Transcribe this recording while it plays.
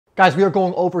Guys, we are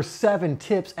going over 7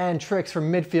 tips and tricks for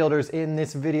midfielders in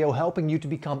this video, helping you to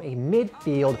become a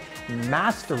midfield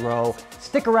maestro.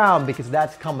 Stick around because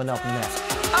that's coming up next.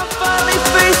 I'm finally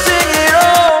facing it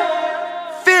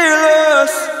all,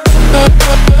 fearless.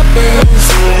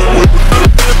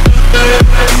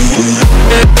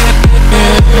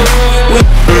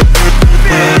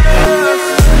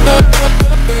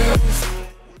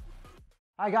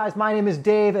 Hi guys, my name is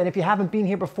Dave, and if you haven't been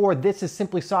here before, this is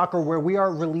Simplysoccer, where we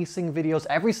are releasing videos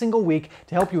every single week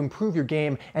to help you improve your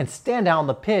game and stand out on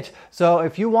the pitch. So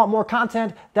if you want more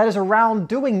content that is around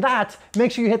doing that,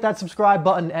 make sure you hit that subscribe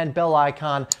button and bell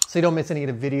icon so you don't miss any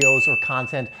of the videos or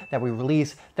content that we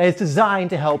release that is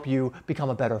designed to help you become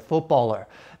a better footballer.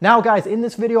 Now guys, in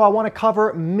this video I want to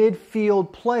cover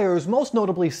midfield players, most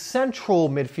notably central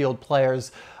midfield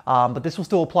players. But this will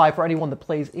still apply for anyone that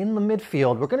plays in the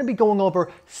midfield. We're going to be going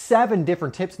over 7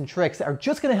 different tips and tricks that are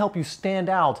just going to help you stand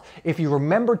out if you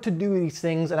remember to do these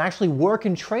things and actually work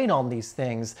and train on these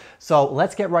things. So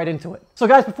let's get right into it. So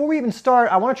guys, before we even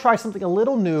start, I want to try something a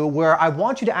little new where I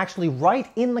want you to actually write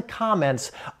in the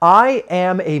comments, I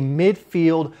am a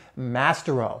midfield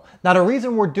maestro. Now the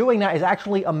reason we're doing that is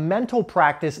actually a mental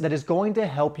practice that is going to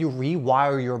help you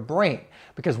rewire your brain.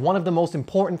 Because one of the most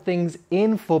important things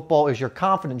in football is your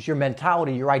confidence, your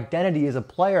mentality, your identity as a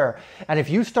player. And if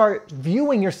you start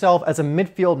viewing yourself as a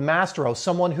midfield maestro,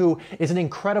 someone who is an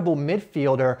incredible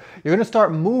midfielder, you're going to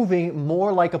start moving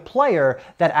more like a player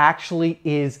that actually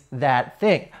is that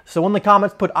thing. So in the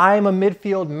comments, put I am a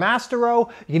midfield maestro.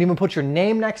 You can even put your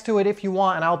name next to it if you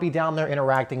want, and I'll be down there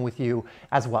interacting with you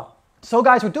as well. So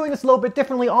guys, we're doing this a little bit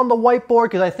differently on the whiteboard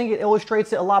because I think it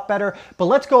illustrates it a lot better. But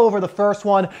let's go over the first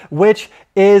one, which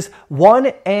is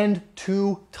 1 and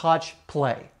 2 touch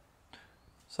play.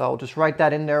 So I'll just write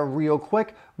that in there real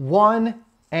quick. 1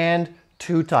 and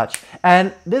 2 touch.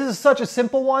 And this is such a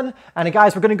simple one. And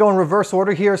guys, we're going to go in reverse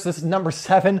order here. So this is number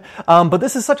 7. But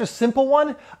this is such a simple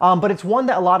one, but it's one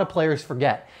that a lot of players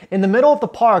forget. In the middle of the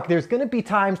park, there's going to be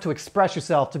times to express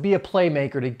yourself, to be a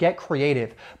playmaker, to get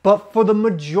creative. But for the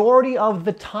majority of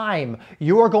the time,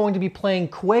 you are going to be playing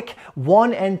quick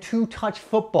 1 and 2 touch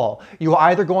football. You are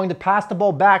either going to pass the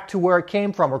ball back to where it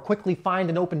came from or quickly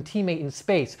find an open teammate in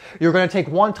space. You're going to take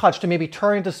 1 touch to maybe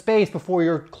turn into space before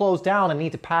you're closed down and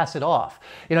need to pass it off.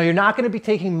 You know, you're not going to be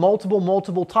taking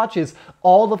multiple touches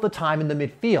all of the time in the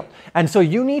midfield. And so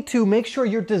you need to make sure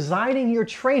you're designing your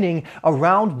training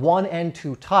around 1 and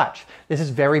 2 touch. This is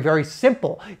very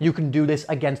simple. You can do this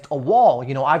against a wall.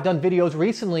 You know, I've done videos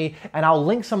recently, and I'll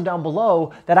link some down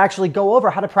below that actually go over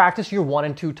how to practice your 1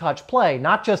 and 2 touch play.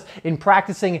 Not just in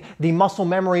practicing the muscle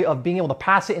memory of being able to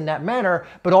pass it in that manner,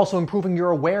 but also improving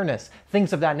your awareness,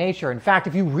 things of that nature. In fact,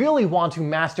 if you really want to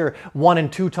master 1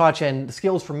 and 2 touch and the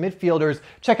skills for midfielders,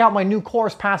 check out my new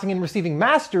course, Passing and Receiving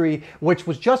Mastery, which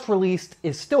was just released,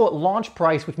 is still at launch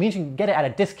price, which means you can get it at a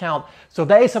discount. So if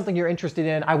that is something you're interested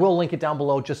in, I will link it down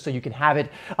below just so you can have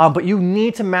it. But you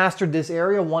need to master this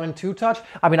area, 1 and 2 touch.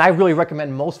 I mean, I really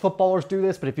recommend most footballers do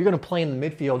this, but if you're going to play in the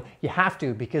midfield, you have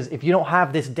to, because if you don't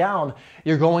have this down,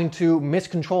 you're going to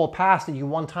miscontrol a pass that you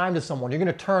one time to someone. You're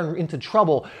going to turn into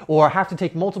trouble or have to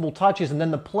take multiple touches, and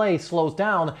then the play slows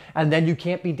down, and then you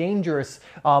can't be dangerous,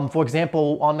 for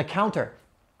example, on the counter.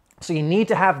 So you need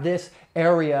to have this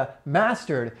area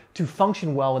mastered to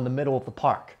function well in the middle of the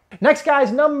park. Next,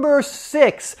 guys, number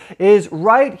 6 is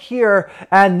right here,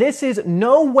 and this is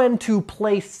know when to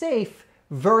play safe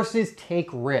versus take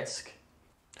risk.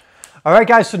 All right,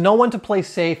 guys, so know when to play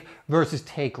safe versus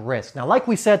take risk. Now, like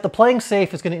we said, the playing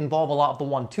safe is going to involve a lot of the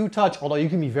 1-2 touch, although you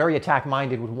can be very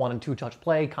attack-minded with 1 and 2 touch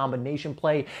play, combination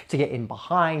play, to get in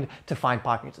behind, to find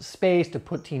pockets of space, to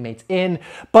put teammates in.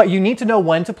 But you need to know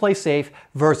when to play safe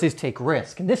versus take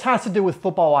risk. And this has to do with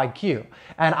football IQ.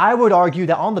 And I would argue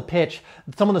that on the pitch,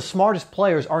 some of the smartest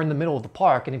players are in the middle of the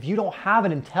park. And if you don't have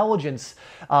an intelligence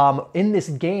in this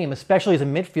game, especially as a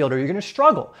midfielder, you're going to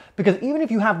struggle. Because even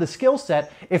if you have the skill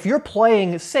set, if you're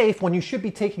playing safe when you should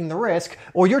be taking the risk,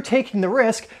 or you're taking the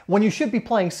risk when you should be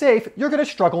playing safe, you're going to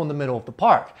struggle in the middle of the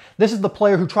park. This is the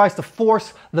player who tries to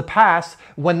force the pass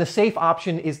when the safe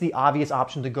option is the obvious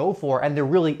option to go for, and there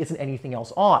really isn't anything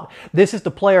else on. This is the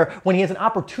player, when he has an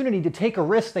opportunity to take a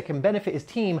risk that can benefit his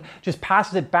team, just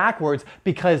passes it backwards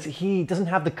because he doesn't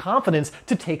have the confidence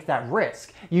to take that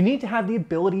risk. You need to have the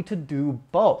ability to do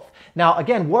both. Now,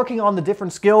 again, working on the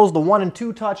different skills, the 1 and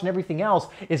 2 touch and everything else,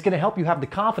 is going to help you have the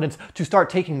confidence to start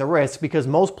taking the risk, because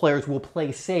most players players will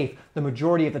play safe the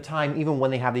majority of the time, even when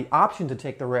they have the option to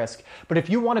take the risk. But if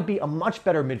you want to be a much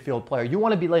better midfield player, you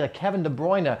want to be like a Kevin De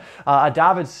Bruyne, a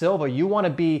David Silva, you want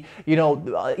to be,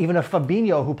 even a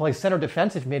Fabinho who plays center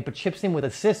defensive mid but chips in with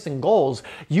assists and goals,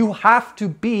 you have to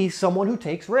be someone who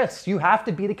takes risks. You have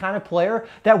to be the kind of player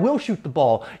that will shoot the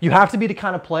ball. You have to be the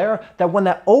kind of player that when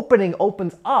that opening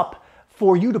opens up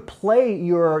for you to play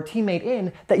your teammate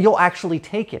in, that you'll actually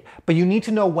take it. But you need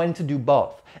to know when to do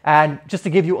both. And just to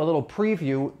give you a little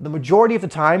preview, the majority of the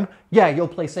time, yeah, you'll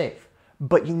play safe.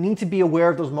 But you need to be aware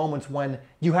of those moments when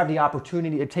you have the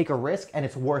opportunity to take a risk and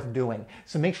it's worth doing.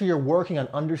 So make sure you're working on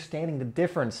understanding the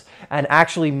difference and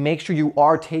actually make sure you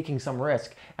are taking some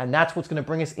risk. And that's what's going to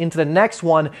bring us into the next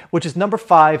one, which is number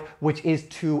 5, which is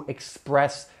to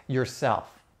express yourself.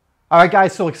 All right,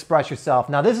 guys, so express yourself.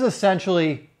 Now, this is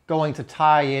essentially going to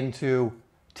tie into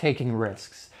taking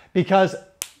risks, because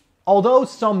although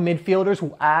some midfielders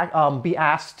will be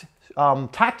asked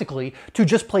tactically to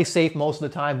just play safe most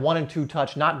of the time, 1 and 2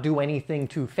 touch, not do anything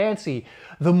too fancy,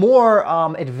 the more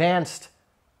advanced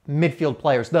midfield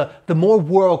players, the more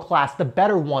world class, the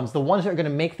better ones, the ones that are going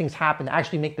to make things happen,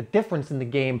 actually make the difference in the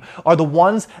game, are the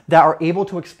ones that are able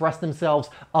to express themselves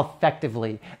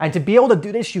effectively. And to be able to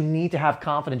do this, you need to have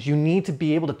confidence. You need to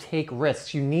be able to take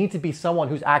risks. You need to be someone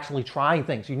who's actually trying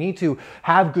things. You need to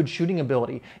have good shooting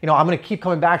ability. I'm going to keep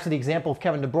coming back to the example of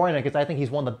Kevin De Bruyne because I think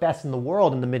he's one of the best in the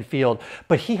world in the midfield.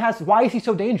 But why is he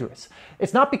so dangerous?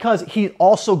 It's not because he's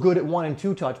also good at 1 and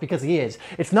 2 touch, because he is.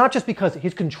 It's not just because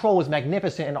his control is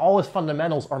magnificent and all his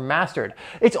fundamentals are mastered.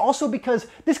 It's also because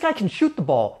this guy can shoot the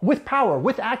ball with power,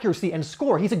 with accuracy, and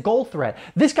score. He's a goal threat.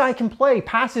 This guy can play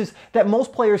passes that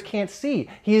most players can't see.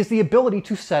 He has the ability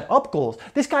to set up goals.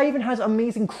 This guy even has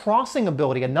amazing crossing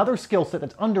ability, another skill set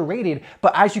that's underrated,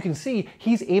 but as you can see,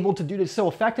 he's able to do this so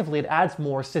effectively it adds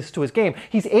more assists to his game.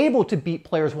 He's able to beat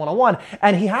players one-on-one,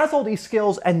 and he has all these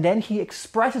skills, and then he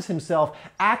expresses himself,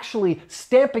 actually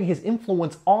stamping his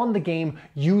influence on the game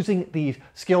using these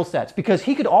skill sets, because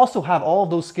he could also have all of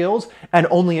those skills and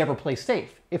only ever play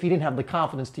safe if he didn't have the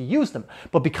confidence to use them.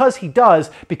 But because he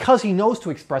does, because he knows to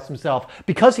express himself,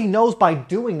 because he knows by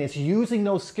doing this, using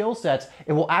those skill sets,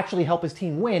 it will actually help his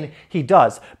team win, he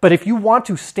does. But if you want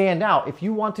to stand out, if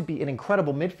you want to be an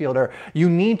incredible midfielder, you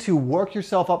need to work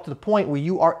yourself up to the point where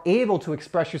you are able to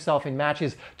express yourself in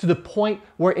matches to the point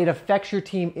where it affects your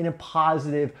team in a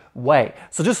positive way.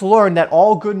 So just learn that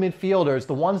all good midfielders,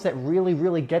 the ones that really,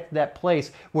 really get to that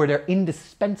place where they're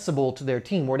indispensable to their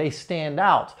team, where they stand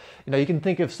out. You can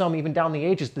think of some even down the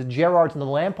ages, the Gerrards and the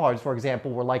Lampards, for example,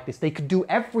 were like this. They could do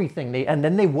everything, and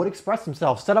then they would express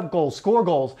themselves, set up goals, score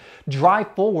goals,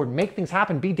 drive forward, make things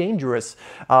happen, be dangerous.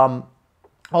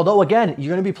 Although, again,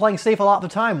 you're going to be playing safe a lot of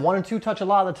the time, 1 and 2 touch a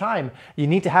lot of the time. You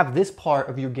need to have this part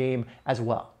of your game as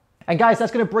well. And guys,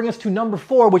 that's going to bring us to number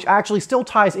 4, which actually still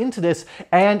ties into this,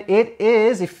 and it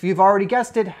is, if you've already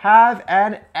guessed it, have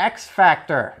an X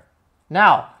factor.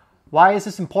 Now, why is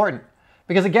this important?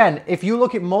 Because again, if you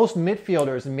look at most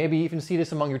midfielders, and maybe you even see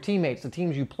this among your teammates, the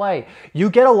teams you play, you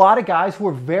get a lot of guys who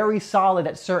are very solid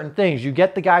at certain things. You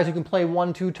get the guys who can play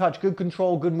 1-2 touch, good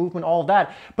control, good movement, all of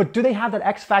that. But do they have that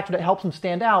X factor that helps them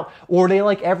stand out? Or are they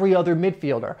like every other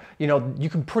midfielder? You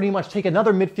can pretty much take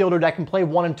another midfielder that can play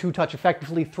 1 and 2 touch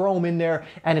effectively, throw them in there,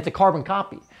 and it's a carbon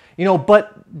copy.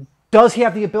 But does he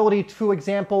have the ability to, for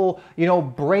example,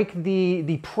 break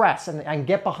the press and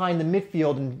get behind the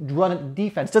midfield and run at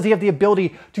defense? Does he have the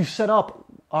ability to set up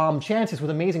chances with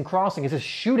amazing crossing? Is his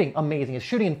shooting amazing? His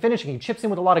shooting and finishing, he chips in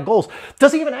with a lot of goals.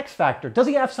 Does he have an X factor? Does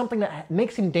he have something that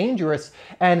makes him dangerous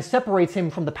and separates him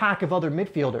from the pack of other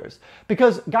midfielders?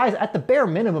 Because, guys, at the bare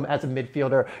minimum as a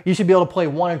midfielder, you should be able to play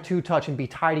 1 and 2 touch and be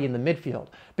tidy in the midfield.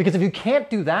 Because if you can't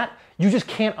do that, you just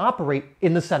can't operate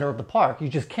in the center of the park. You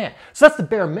just can't. So that's the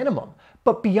bare minimum.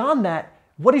 But beyond that,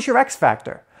 what is your X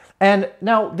factor? And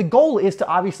now the goal is to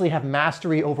obviously have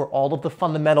mastery over all of the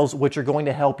fundamentals, which are going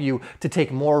to help you to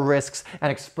take more risks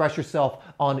and express yourself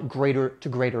on greater to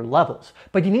greater levels.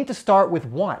 But you need to start with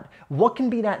one. What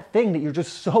can be that thing that you're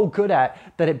just so good at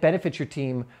that it benefits your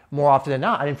team more often than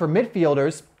not? And for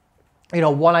midfielders,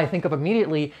 one I think of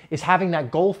immediately is having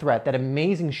that goal threat, that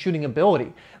amazing shooting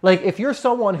ability. Like if you're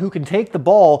someone who can take the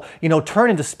ball, turn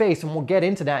into space, and we'll get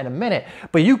into that in a minute,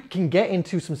 but you can get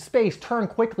into some space, turn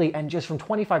quickly, and just from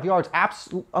 25 yards,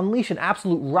 unleash an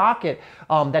absolute rocket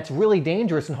that's really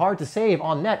dangerous and hard to save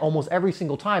on net almost every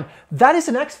single time. That is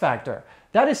an X factor.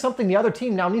 that is something the other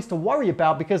team now needs to worry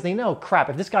about, because they know, crap,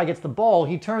 if this guy gets the ball,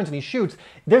 he turns and he shoots,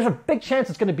 there's a big chance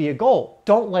it's going to be a goal.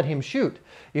 Don't let him shoot,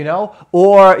 you know?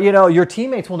 Or, you know, your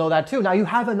teammates will know that too. Now you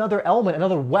have another element,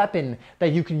 another weapon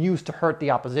that you can use to hurt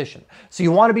the opposition. So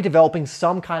you want to be developing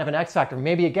some kind of an X factor.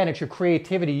 Maybe again, it's your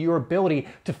creativity, your ability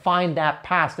to find that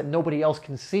pass that nobody else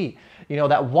can see. You know,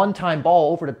 that one-time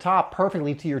ball over the top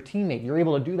perfectly to your teammate. You're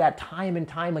able to do that time and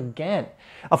time again.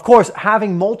 Of course,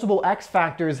 having multiple X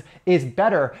factors is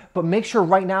better, but make sure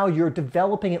right now you're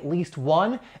developing at least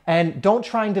one, and don't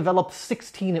try and develop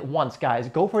 16 at once, guys.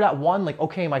 Go for that one, like,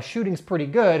 okay, my shooting's pretty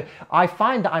good. I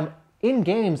find that I'm in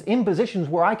games, in positions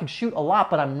where I can shoot a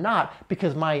lot, but I'm not,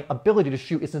 because my ability to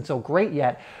shoot isn't so great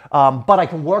yet. But I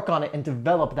can work on it and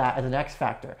develop that as an X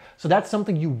factor. So that's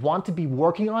something you want to be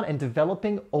working on and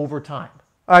developing over time.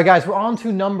 All right, guys, we're on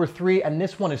to number 3, and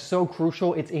this one is so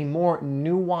crucial. It's a more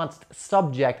nuanced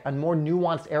subject, a more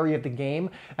nuanced area of the game,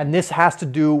 and this has to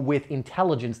do with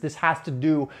intelligence. This has to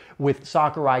do with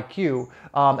soccer IQ.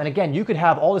 And again, you could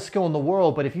have all the skill in the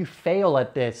world, but if you fail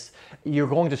at this, you're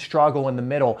going to struggle in the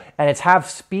middle. And it's have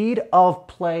speed of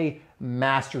play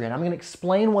mastery. And I'm going to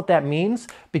explain what that means,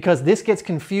 because this gets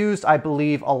confused, I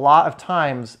believe, a lot of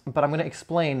times, but I'm going to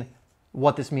explain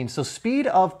what this means. So speed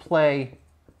of play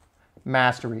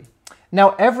mastery.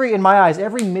 Now, in my eyes,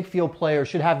 every midfield player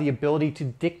should have the ability to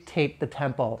dictate the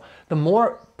tempo. The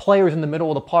more players in the middle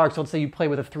of the park, so let's say you play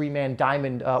with a 3-man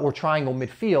diamond or triangle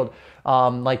midfield,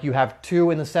 like you have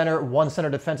 2 in the center, 1 center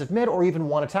defensive mid, or even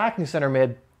 1 attacking center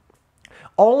mid,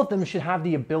 all of them should have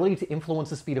the ability to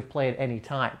influence the speed of play at any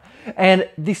time. And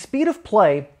the speed of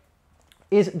play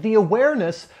is the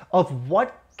awareness of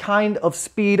what kind of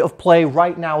speed of play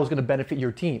right now is going to benefit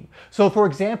your team. So for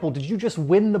example, did you just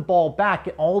win the ball back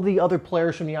and all the other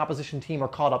players from the opposition team are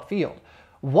caught upfield?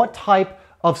 What type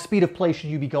of speed of play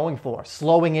should you be going for?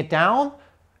 Slowing it down,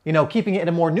 you know, keeping it at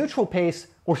a more neutral pace,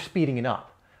 or speeding it up?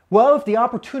 Well, if the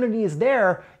opportunity is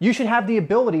there, you should have the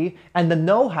ability and the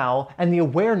know-how and the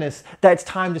awareness that it's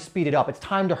time to speed it up. It's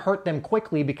time to hurt them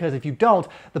quickly, because if you don't,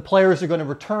 the players are going to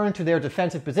return to their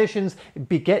defensive positions,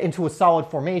 get into a solid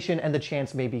formation, and the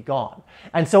chance may be gone.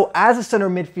 And so as a center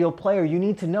midfield player, you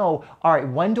need to know, all right,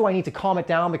 when do I need to calm it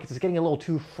down because it's getting a little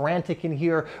too frantic in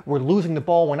here? We're losing the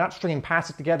ball. We're not stringing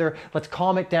passes together. Let's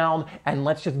calm it down and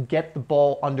let's just get the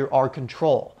ball under our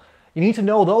control. You need to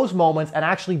know those moments and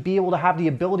actually be able to have the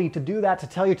ability to do that, to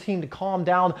tell your team to calm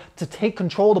down, to take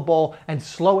control of the ball and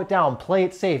slow it down, play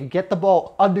it safe, get the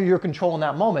ball under your control in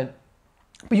that moment.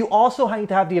 But you also need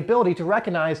to have the ability to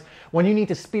recognize when you need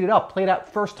to speed it up, play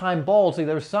that first-time ball to the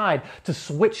other side, to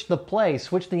switch the play,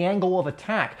 switch the angle of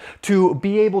attack, to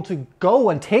be able to go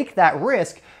and take that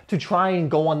risk to try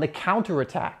and go on the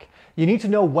counter-attack. You need to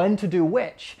know when to do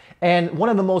which. And one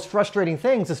of the most frustrating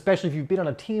things, especially if you've been on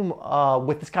a team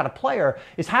with this kind of player,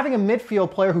 is having a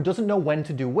midfield player who doesn't know when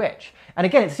to do which. And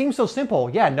again, it seems so simple.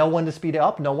 Yeah, know when to speed it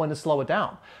up, know when to slow it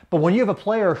down. But when you have a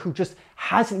player who just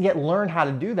hasn't yet learned how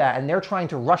to do that, and they're trying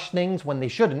to rush things when they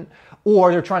shouldn't,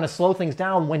 or they're trying to slow things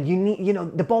down when you need, you know,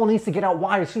 the ball needs to get out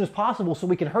wide as soon as possible so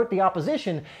we can hurt the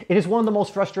opposition, it is one of the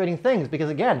most frustrating things, because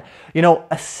again, you know,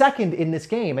 a second in this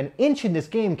game, an inch in this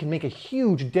game can make a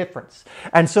huge difference.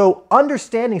 And so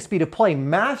understanding speed of play,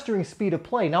 mastering speed of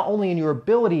play, not only in your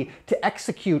ability to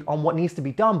execute on what needs to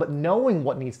be done, but knowing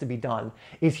what needs to be done,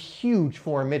 is huge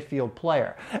for a midfield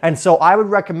player. And so I would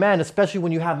recommend, especially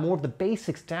when you have more of the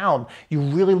basics down, you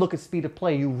really look at speed of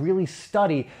play, you really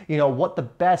study, you know, what the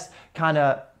best kind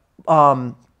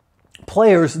of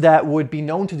players that would be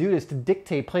known to do this, to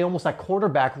dictate, play almost that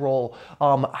quarterback role,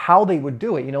 how they would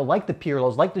do it, you know, like the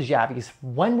Pirlos, like the Xavis.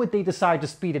 When would they decide to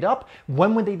speed it up?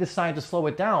 When would they decide to slow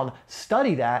it down?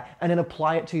 Study that and then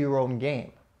apply it to your own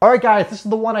game. All right, guys, this is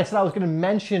the one I said I was going to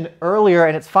mention earlier,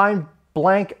 and it's find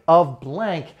blank of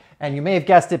blank, and you may have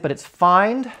guessed it, but it's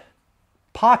find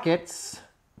pockets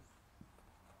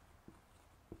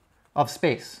of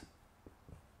space.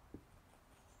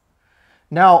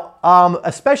 Now,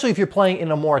 especially if you're playing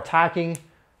in a more attacking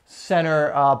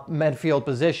center midfield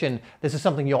position, this is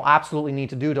something you'll absolutely need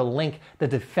to do to link the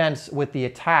defense with the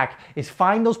attack, is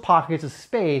find those pockets of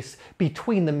space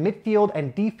between the midfield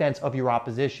and defense of your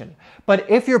opposition. But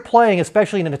if you're playing,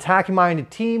 especially in an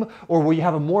attacking-minded team, or where you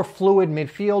have a more fluid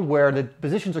midfield where the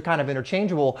positions are kind of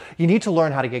interchangeable, you need to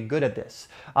learn how to get good at this.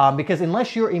 Because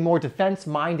unless you're a more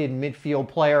defense-minded midfield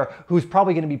player who's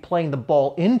probably going to be playing the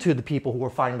ball into the people who are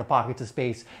finding the pockets of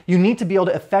space, you need to be able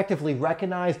to effectively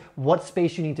recognize what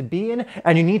space you need to to be in,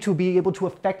 and you need to be able to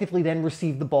effectively then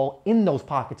receive the ball in those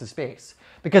pockets of space.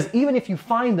 Because even if you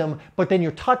find them, but then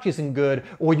your touch isn't good,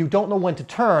 or you don't know when to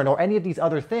turn, or any of these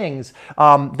other things,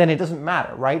 then it doesn't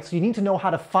matter, right? So you need to know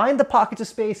how to find the pockets of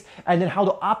space, and then how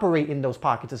to operate in those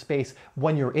pockets of space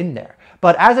when you're in there.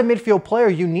 But as a midfield player,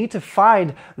 you need to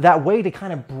find that way to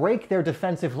kind of break their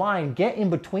defensive line, get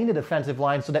in between the defensive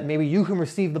line so that maybe you can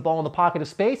receive the ball in the pocket of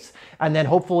space, and then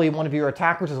hopefully one of your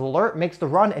attackers is alert, makes the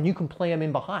run, and you can play them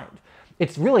in behind.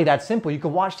 It's really that simple. You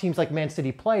can watch teams like Man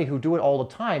City play who do it all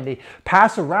the time. They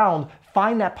pass around,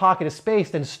 find that pocket of space,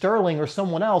 then Sterling or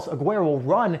someone else, Aguero, will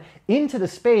run into the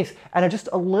space, and just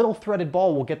a little threaded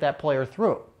ball will get that player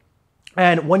through.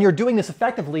 And when you're doing this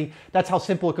effectively, that's how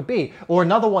simple it could be. Or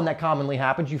another one that commonly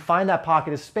happens, you find that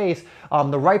pocket of space,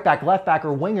 the right back, left back,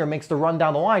 or winger makes the run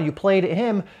down the line, you play to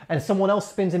him, and someone else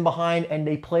spins in behind, and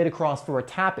they play it across for a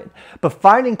tap-in. But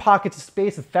finding pockets of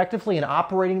space effectively and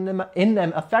operating in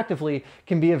them effectively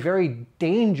can be a very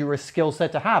dangerous skill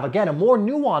set to have. Again, a more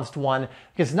nuanced one,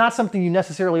 because it's not something you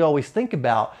necessarily always think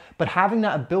about, but having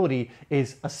that ability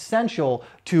is essential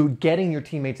to getting your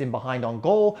teammates in behind on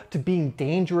goal, to being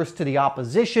dangerous to the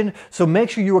opposition. So make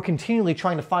sure you are continually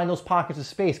trying to find those pockets of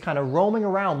space, kind of roaming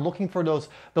around, looking for those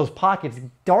pockets,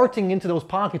 darting into those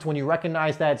pockets when you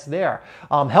recognize that it's there.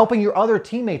 Helping your other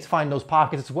teammates find those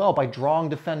pockets as well by drawing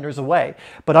defenders away.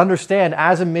 But understand,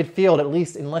 as a midfield, at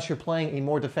least unless you're playing a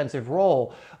more defensive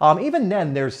role, even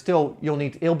then there's still,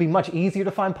 it'll be much easier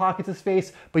to find pockets of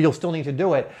space, but you'll still need to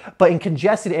do it. But in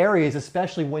congested areas,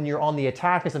 especially when you're on the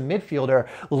attack as a midfielder,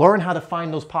 learn how to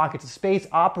find those pockets of space,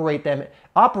 operate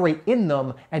in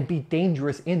them, and be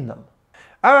dangerous in them.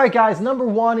 All right, guys, number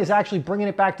one is actually bringing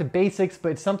it back to basics,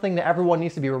 but it's something that everyone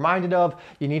needs to be reminded of.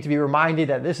 You need to be reminded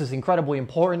that this is incredibly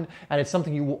important, and it's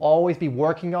something you will always be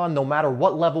working on no matter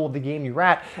what level of the game you're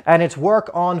at, and it's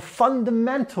work on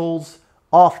fundamentals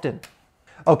often.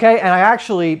 Okay, and I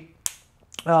actually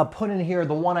put in here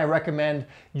the one I recommend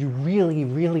you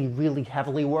really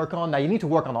heavily work on. Now, you need to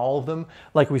work on all of them.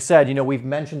 Like we said, we've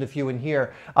mentioned a few in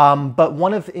here. But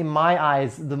one of, in my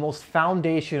eyes, the most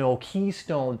foundational,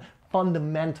 keystone,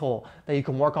 fundamental that you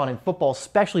can work on in football,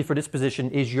 especially for this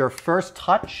position, is your first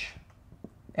touch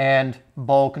and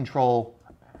ball control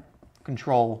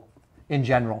in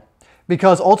general.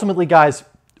 Because ultimately, guys,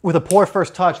 with a poor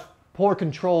first touch, poor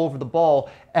control over the ball,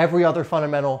 every other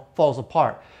fundamental falls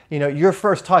apart. Your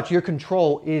first touch, your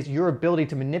control is your ability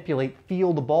to manipulate,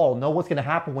 feel the ball, know what's going to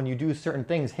happen when you do certain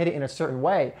things, hit it in a certain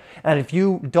way. And if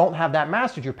you don't have that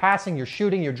mastered, you're passing, you're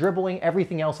shooting, you're dribbling,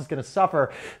 everything else is going to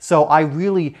suffer. So I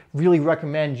really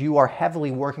recommend you are heavily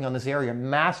working on this area.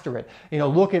 Master it.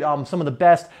 Look at some of the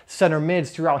best center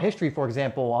mids throughout history, for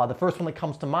example. The first one that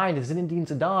comes to mind is Zinedine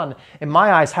Zidane. In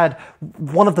my eyes, had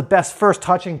one of the best first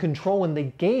touch and control in the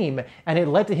game, and it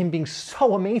led to him being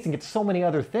so amazing at so many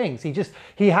other things.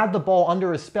 He had the ball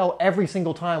under his spell every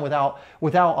single time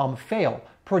without fail,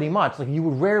 pretty much. Like, you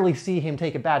would rarely see him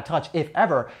take a bad touch, if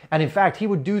ever. And in fact, he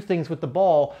would do things with the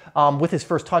ball with his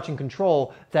first touch and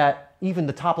control that even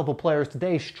the top level players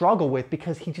today struggle with,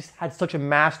 because he just had such a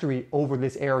mastery over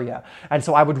this area. And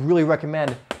so I would really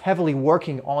recommend heavily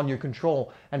working on your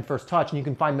control and first touch. And you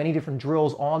can find many different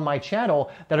drills on my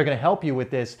channel that are going to help you with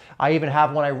this. I even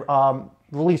have one I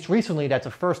released recently that's a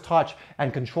first touch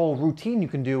and control routine you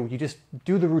can do. You just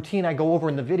do the routine I go over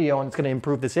in the video, and it's going to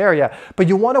improve this area. But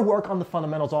you want to work on the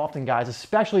fundamentals often, guys,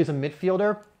 especially as a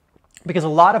midfielder, because a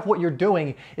lot of what you're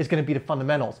doing is going to be the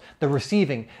fundamentals, the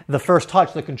receiving, the first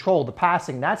touch, the control, the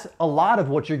passing. That's a lot of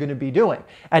what you're going to be doing.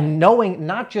 And knowing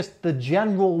not just the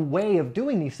general way of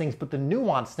doing these things, but the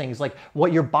nuanced things, like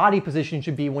what your body position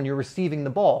should be when you're receiving the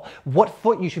ball, what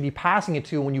foot you should be passing it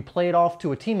to when you play it off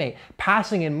to a teammate,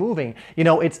 passing and moving.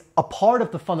 It's a part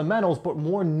of the fundamentals, but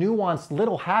more nuanced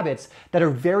little habits that are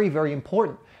very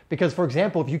important. Because, for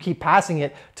example, if you keep passing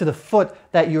it to the foot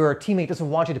that your teammate doesn't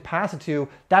want you to pass it to,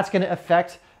 that's going to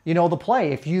affect, the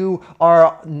play. If you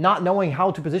are not knowing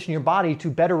how to position your body to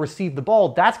better receive the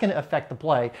ball, that's going to affect the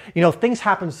play. Things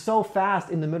happen so fast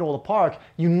in the middle of the park.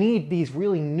 You need these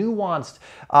really nuanced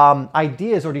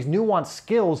ideas, or these nuanced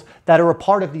skills that are a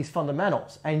part of these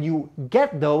fundamentals. And you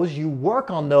get those, you work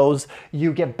on those,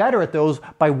 you get better at those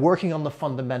by working on the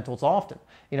fundamentals often.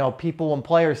 People and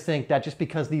players think that just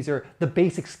because these are the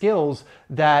basic skills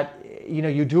that,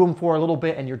 you do them for a little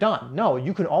bit and you're done. No,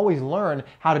 you can always learn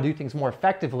how to do things more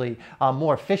effectively,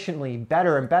 more efficiently,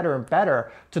 better and better and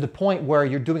better, to the point where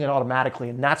you're doing it automatically.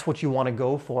 And that's what you want to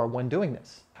go for when doing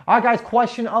this. All right, guys,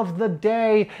 question of the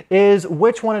day is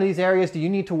which one of these areas do you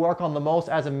need to work on the most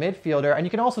as a midfielder? And you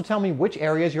can also tell me which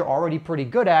areas you're already pretty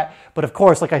good at. But of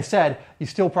course, like I said, you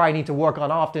still probably need to work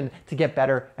on often to get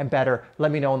better and better.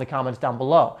 Let me know in the comments down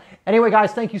below. Anyway,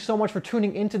 guys, thank you so much for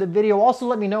tuning into the video. Also,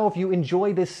 let me know if you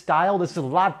enjoy this style. This is a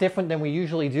lot different than we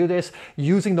usually do this,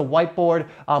 using the whiteboard.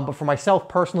 But for myself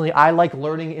personally, I like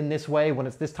learning in this way when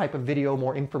it's this type of video,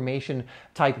 more information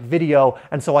type video.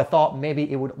 And so I thought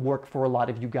maybe it would work for a lot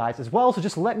of you guys as well. So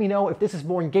just let me know if this is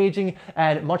more engaging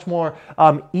and much more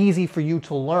easy for you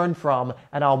to learn from,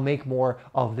 and I'll make more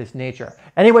of this nature.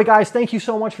 Anyway, guys, thank you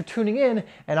so much for tuning in,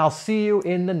 and I'll see you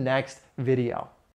in the next video.